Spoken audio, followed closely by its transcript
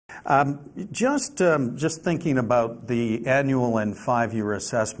Just thinking about the annual and 5-year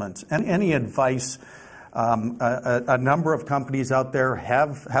assessments, and any advice? A number of companies out there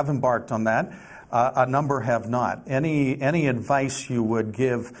have embarked on that. A number have not. Any advice you would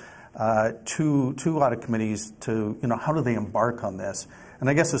give to audit committees to, how do they embark on this? And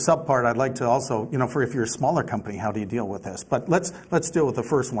I guess the sub part I'd like to also, for if you're a smaller company, how do you deal with this? But let's deal with the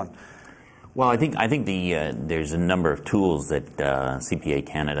first one. Well, I think there's a number of tools that CPA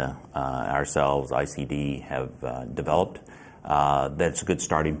Canada, ourselves, ICD have developed. That's a good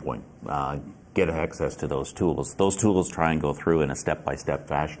starting point. Get access to those tools. Those tools try and go through in a step-by-step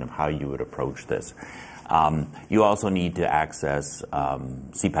fashion of how you would approach this. You also need to access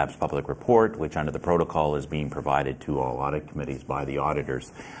CPAP's public report, which under the protocol is being provided to all audit committees by the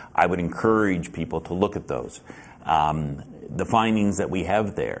auditors. I would encourage people to look at those. The findings that we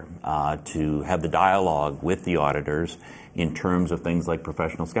have there, to have the dialogue with the auditors in terms of things like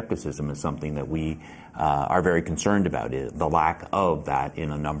professional skepticism is something that we are very concerned about, the lack of that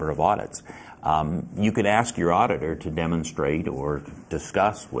in a number of audits. You could ask your auditor to demonstrate or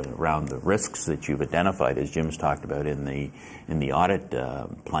discuss around the risks that you've identified, as Jim's talked about in the audit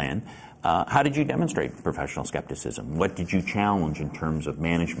plan. How did you demonstrate professional skepticism? What did you challenge in terms of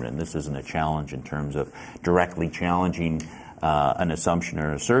management? And this isn't a challenge in terms of directly challenging an assumption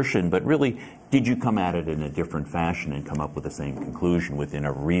or assertion, but really, did you come at it in a different fashion and come up with the same conclusion within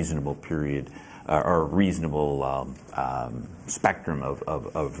a reasonable period or reasonable spectrum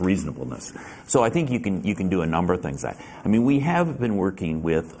of reasonableness? So I think you can do a number of things. We have been working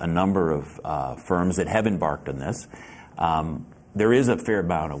with a number of firms that have embarked on this. There is a fair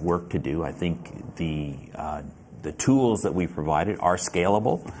amount of work to do. I think the tools that we provided are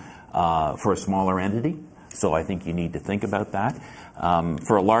scalable for a smaller entity. So I think you need to think about that.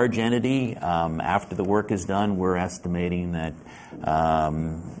 For a large entity, after the work is done, we're estimating that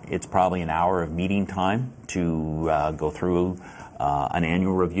it's probably an hour of meeting time to go through an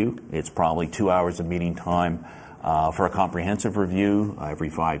annual review. It's probably 2 hours of meeting time for a comprehensive review every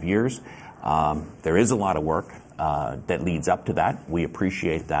 5 years. There is a lot of work that leads up to that. We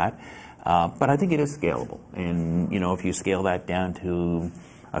appreciate that. But I think it is scalable. And, if you scale that down to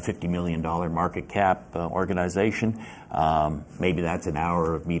a $50 million market cap organization, maybe that's an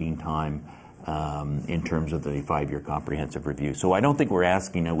hour of meeting time in terms of the 5-year comprehensive review. So I don't think we're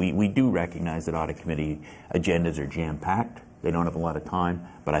asking, we do recognize that audit committee agendas are jam-packed. They don't have a lot of time,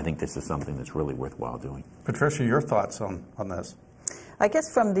 but I think this is something that's really worthwhile doing. Patricia, your thoughts on this? I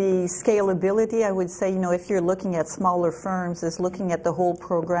guess from the scalability, I would say, if you're looking at smaller firms, is looking at the whole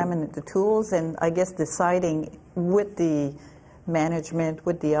program and the tools, and I guess deciding with the management,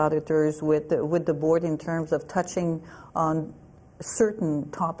 with the auditors, with the board in terms of touching on certain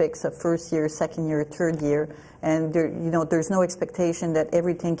topics of first year, second year, third year, and there's no expectation that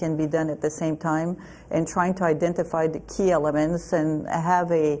everything can be done at the same time, and trying to identify the key elements and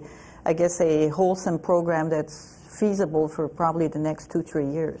have a wholesome program that's feasible for probably the next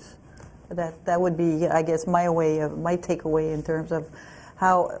 2-3 years. That would be, I guess, my takeaway in terms of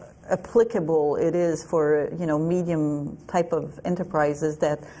how applicable it is for medium type of enterprises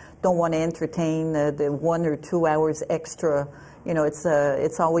that don't want to entertain the 1 or 2 hours extra.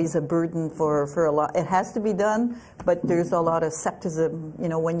 It's always a burden for a lot. It has to be done, but there's a lot of skepticism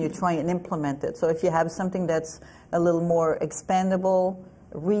when you try and implement it. So if you have something that's a little more expandable,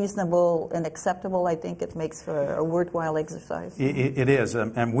 reasonable and acceptable, I think it makes for a worthwhile exercise. It is,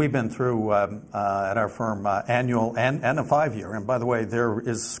 and we've been through at our firm annual and a 5-year. And by the way, there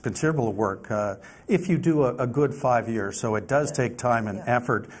is considerable work if you do a good 5 years. So it does take time and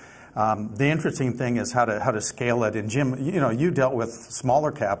effort. The interesting thing is how to scale it. And Jim, you dealt with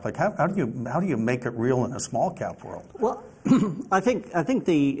smaller cap. Like how do you make it real in a small cap world? Well, I think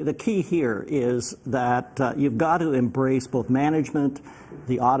the key here is that you've got to embrace both management,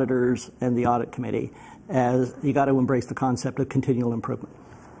 the auditors, and the audit committee, as you got to embrace the concept of continual improvement.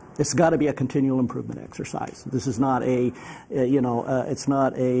 It's got to be a continual improvement exercise. This is not a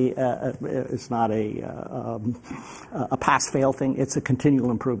pass-fail thing. It's a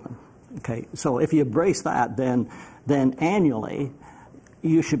continual improvement. Okay, so if you embrace that, then annually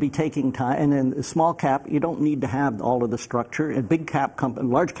you should be taking time. And in a small cap, you don't need to have all of the structure. A big cap company,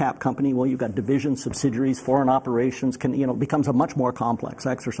 large cap company, well, you've got divisions, subsidiaries, foreign operations. Becomes a much more complex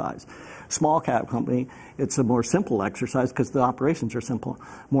exercise. Small cap company, it's a more simple exercise because the operations are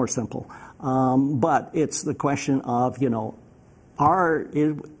more simple. But it's the question of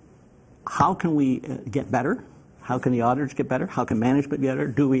how can we get better? How can the auditors get better? How can management get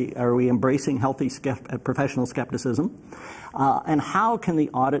better? Are we embracing healthy professional skepticism? And how can the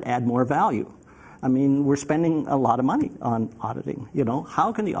audit add more value? I mean, we're spending a lot of money on auditing. You know,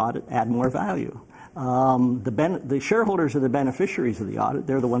 how can the audit add more value? The shareholders are the beneficiaries of the audit.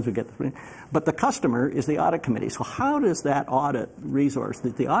 They're the ones who get the, but the customer is the audit committee. So how does that audit resource,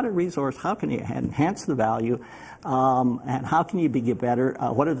 the audit resource, how can you enhance the value, and how can you get better?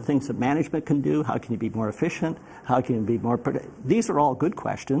 What are the things that management can do? How can you be more efficient? How can you be more productive? These are all good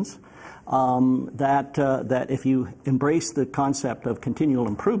questions that if you embrace the concept of continual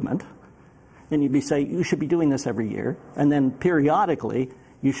improvement, then you'd say you should be doing this every year, and then periodically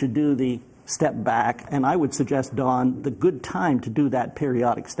you should do the step back. And I would suggest, Don, the good time to do that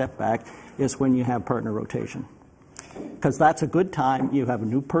periodic step back is when you have partner rotation, because that's a good time. You have a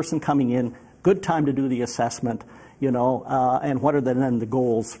new person coming in, good time to do the assessment, you know, and what are then the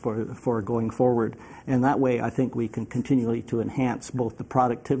goals for going forward. And that way I think we can continually to enhance both the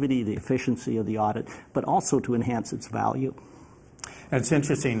productivity, the efficiency of the audit, but also to enhance its value. And it's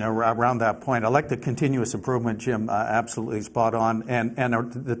interesting around that point. I like the continuous improvement, Jim, absolutely spot on, and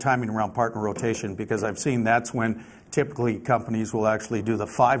the timing around partner rotation, because I've seen that's when typically companies will actually do the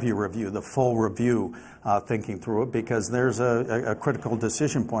 5-year review, the full review, thinking through it, because there's a critical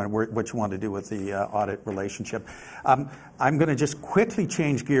decision point what you want to do with the audit relationship. I'm going to just quickly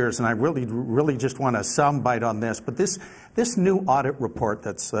change gears, and I really just want a soundbite on this, but this new audit report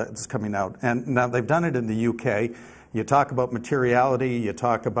that's coming out, and now they've done it in the UK. You talk about materiality, you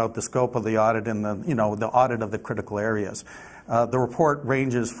talk about the scope of the audit and the audit of the critical areas. The report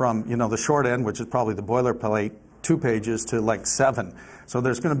ranges from, the short end, which is probably the boilerplate, 2 pages to like 7. So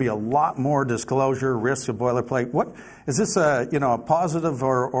there's going to be a lot more disclosure, risks of boilerplate. What is this a positive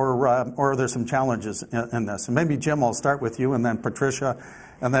or are there some challenges in this? And maybe Jim, I'll start with you, and then Patricia,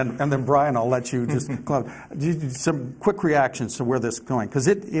 and then Brian, I'll let you just some quick reactions to where this is going, because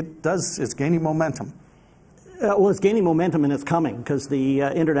it's gaining momentum. Well, it's gaining momentum, and it's coming, because the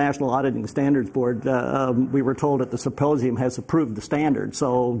International Auditing Standards Board, we were told at the symposium, has approved the standard.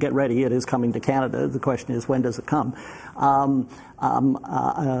 So get ready, it is coming to Canada. The question is, when does it come?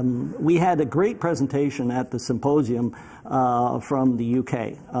 We had a great presentation at the symposium from the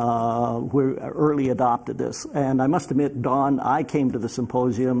UK, who early adopted this. And I must admit, Don, I came to the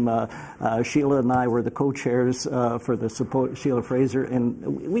symposium. Sheila and I were the co-chairs for the Sheila Fraser, and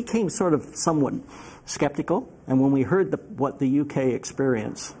we came sort of somewhat skeptical, and when we heard what the UK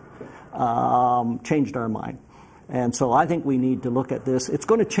experience, changed our mind. And so I think we need to look at this. It's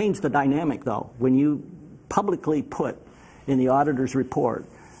going to change the dynamic, though, when you publicly put in the auditor's report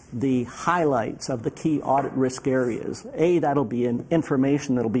the highlights of the key audit risk areas. That'll be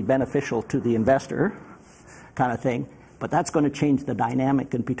information that'll be beneficial to the investor, kind of thing. But that's going to change the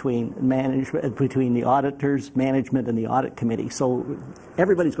dynamic between the auditors, management, and the audit committee. So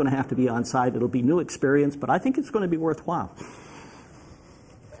everybody's going to have to be on side. It'll be new experience, but I think it's going to be worthwhile.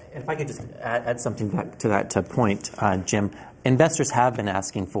 If I could just add something back to that point, Jim. Investors have been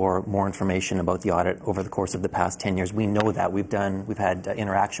asking for more information about the audit over the course of the past 10 years. We know that. We've had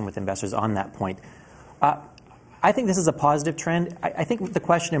interaction with investors on that point. I think this is a positive trend. I think the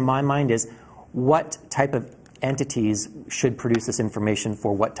question in my mind is, what type of entities should produce this information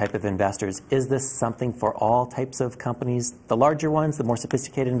for what type of investors? Is this something for all types of companies? The larger ones, the more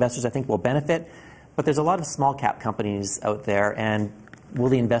sophisticated investors, I think will benefit. But there's a lot of small cap companies out there, and will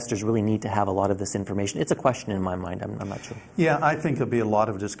the investors really need to have a lot of this information? It's a question in my mind. I'm not sure. Yeah, I think there'll be a lot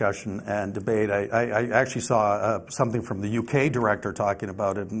of discussion and debate. I actually saw something from the UK director talking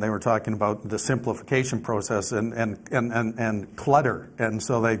about it, and they were talking about the simplification process and clutter. And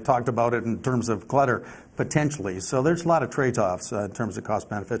so they talked about it in terms of clutter, potentially. So there's a lot of trade-offs in terms of cost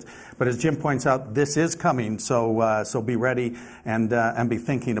benefits. But as Jim points out, this is coming, so be ready and be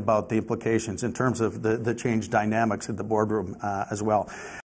thinking about the implications in terms of the changed dynamics in the boardroom as well.